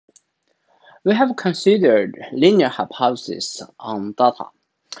We have considered linear hypotheses on data,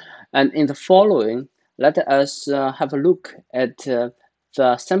 and in the following, let us have a look at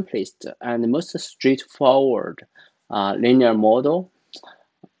the simplest and most straightforward linear model,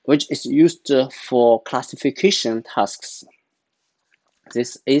 which is used for classification tasks.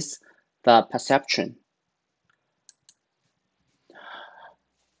 This is the perceptron.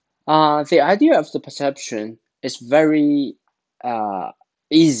 The idea of the perceptron is very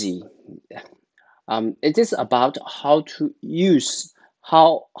easy. It is about how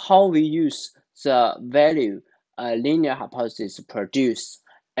we use the value a linear hypothesis produce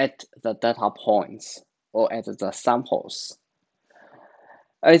at the data points or at the samples.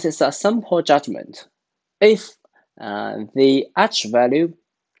 It is a simple judgment. If the H value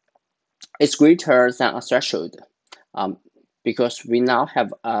is greater than a threshold, um, because we now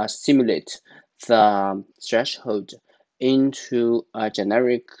have simulate the threshold into a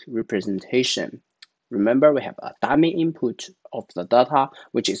generic representation. Remember, we have a dummy input of the data,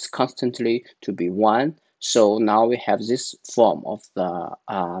 which is constantly to be 1. So now we have this form of the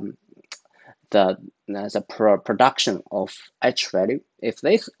production of H value. If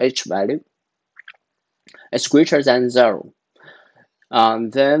this H value is greater than 0,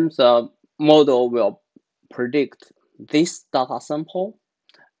 then the model will predict this data sample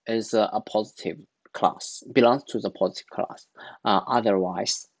is a positive class, belongs to the positive class.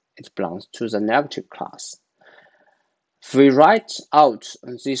 Otherwise, it belongs to the negative class. If we write out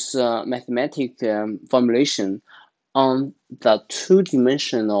this mathematical formulation on the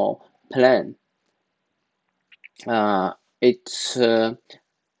two-dimensional plane, it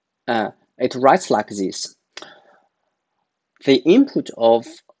writes like this. The input of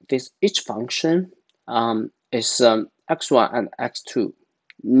this each function is x1 and x2.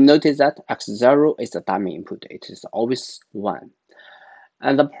 Notice that x0 is the dummy input. It is always 1.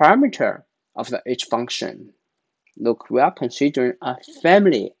 And the parameter of the each function, look, we are considering a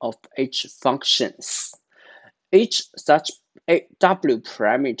family of each functions. Each such W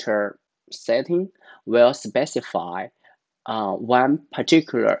parameter setting will specify one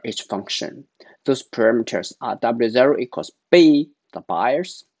particular each function. Those parameters are W0 equals B, the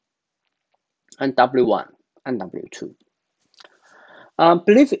bias, and W1 and W2.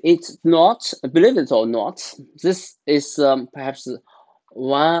 Believe it or not, this is perhaps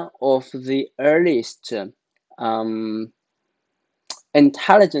one of the earliest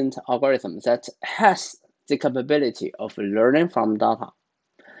intelligent algorithms that has the capability of learning from data.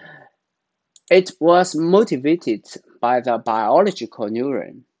 It was motivated by the biological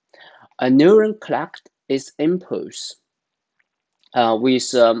neuron. A neuron collects its impulse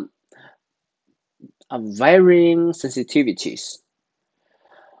with varying sensitivities.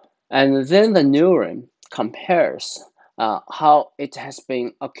 And then the neuron compares how it has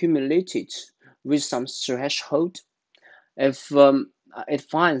been accumulated with some threshold. If it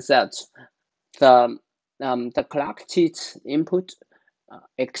finds that the collected input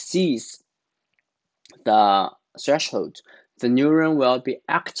exceeds the threshold, the neuron will be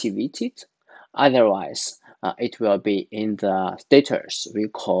activated. Otherwise, it will be in the status we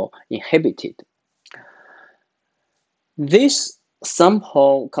call inhibited. This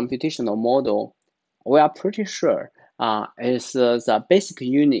simple computational model, we are pretty sure, is the basic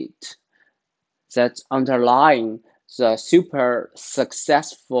unit that's underlying the super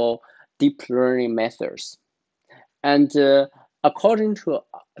successful deep learning methods. And according to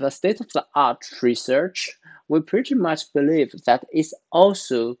the state-of-the-art research, we pretty much believe that it's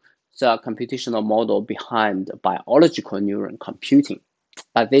also the computational model behind biological neuron computing.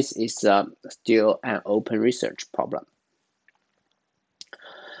 But this is still an open research problem.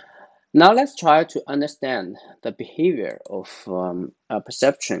 Now let's try to understand the behavior of a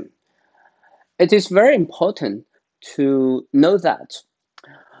perceptron. It is very important to know that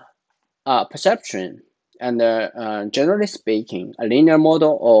perceptron and generally speaking, a linear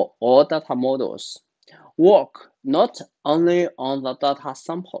model or all data models work not only on the data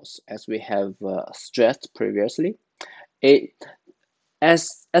samples, as we have stressed previously.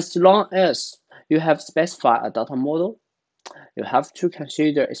 As long as you have specified a data model, you have to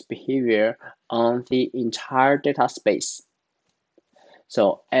consider its behavior on the entire data space.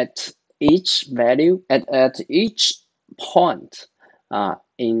 So at each value, at each point of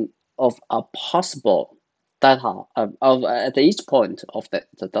a possible data at each point of the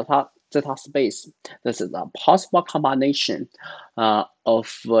data space, this is a possible combination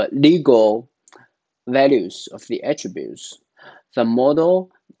of legal values of the attributes. The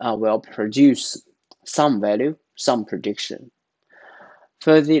model will produce some value, some prediction.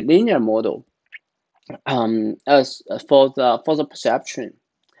 For the linear model, as for the perceptron,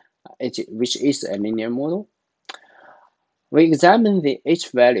 which is a linear model. We examine the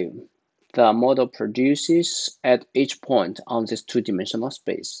h-value the model produces at each point on this two-dimensional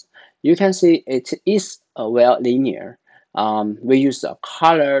space. You can see it is well linear. We use a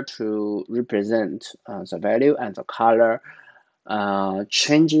color to represent the value, and the color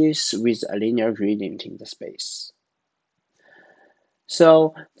changes with a linear gradient in the space.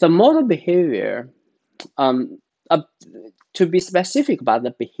 So the model behavior, to be specific about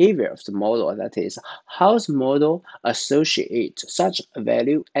the behavior of the model, that is, how the model associates such a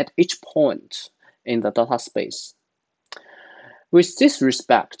value at each point in the data space. With this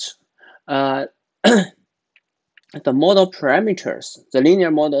respect, the model parameters, the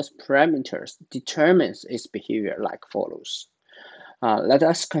linear model's parameters, determines its behavior like follows. Let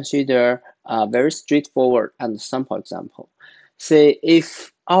us consider a very straightforward and simple example. Say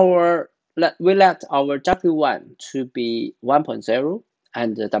if we let our W1 to be 1.0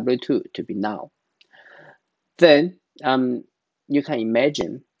 and W2 to be null, then you can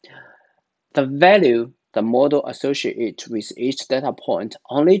imagine the value the model associates with each data point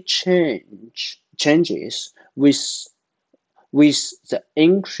only changes with the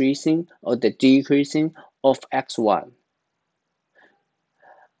increasing or the decreasing of x1.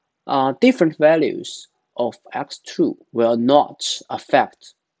 Different values of x2 will not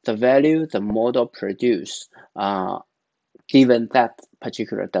affect the value the model produces given that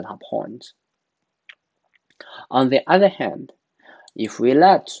particular data point. On the other hand, if we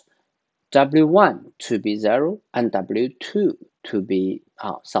let W1 to be 0 and W2 to be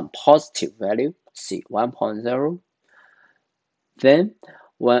some positive value, say 1.0, then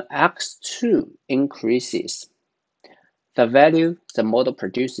when x2 increases, the value the model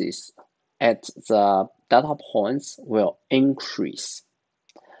produces at the data points will increase,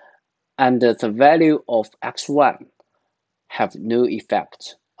 and the value of x1 have no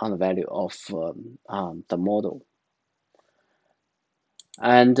effect on the value of the model.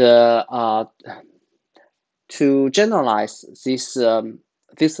 And to generalize this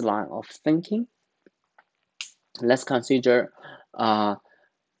line of thinking, let's consider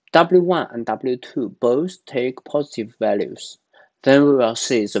W1 and W2 both take positive values. Then we will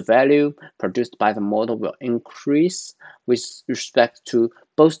see the value produced by the model will increase with respect to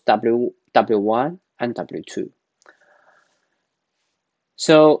both W1 and W2.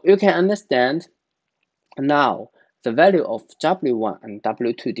 So you can understand now the value of W1 and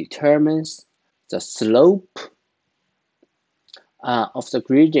W2 determines the slope of the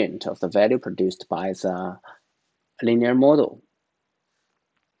gradient of the value produced by the linear model.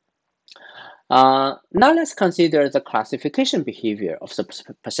 Now let's consider the classification behavior of the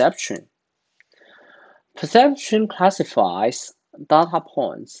perceptron. Perceptron classifies data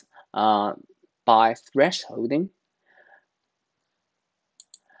points by thresholding.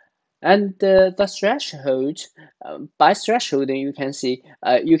 And the threshold, by thresholding, you can see,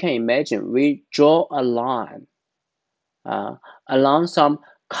 you can imagine we draw a line along some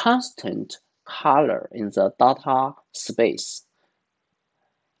constant color in the data space.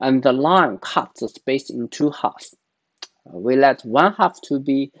 And the line cuts the space in two halves. We let one half to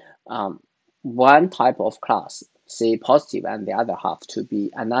be one type of class, say positive, and the other half to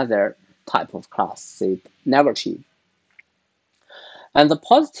be another type of class, say negative. And the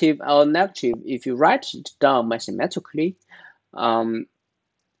positive or negative, if you write it down mathematically,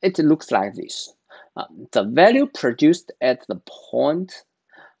 it looks like this. The value produced at the point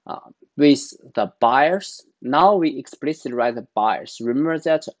with the bias. Now we explicitly write the bias. Remember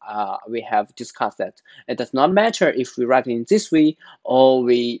that we have discussed that it does not matter if we write it in this way or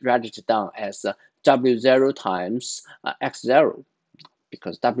we write it down as W0 times X0,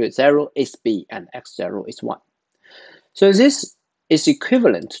 because W0 is B and X0 is 1. So this is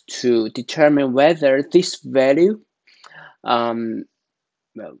equivalent to determine whether this value, well,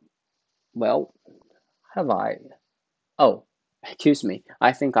 have I? Oh, excuse me.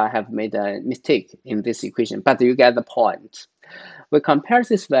 I think I have made a mistake in this equation, but you get the point. We compare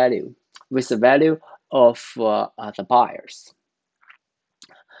this value with the value of the bias.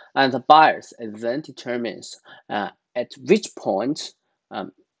 And the bias then determines at which point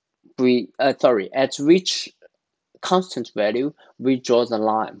at which constant value we draw the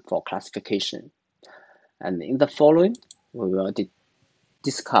line for classification. And in the following, we will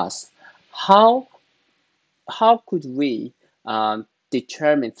discuss how could we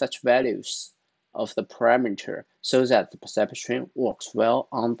determine such values of the parameter so that the perceptron works well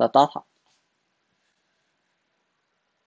on the data.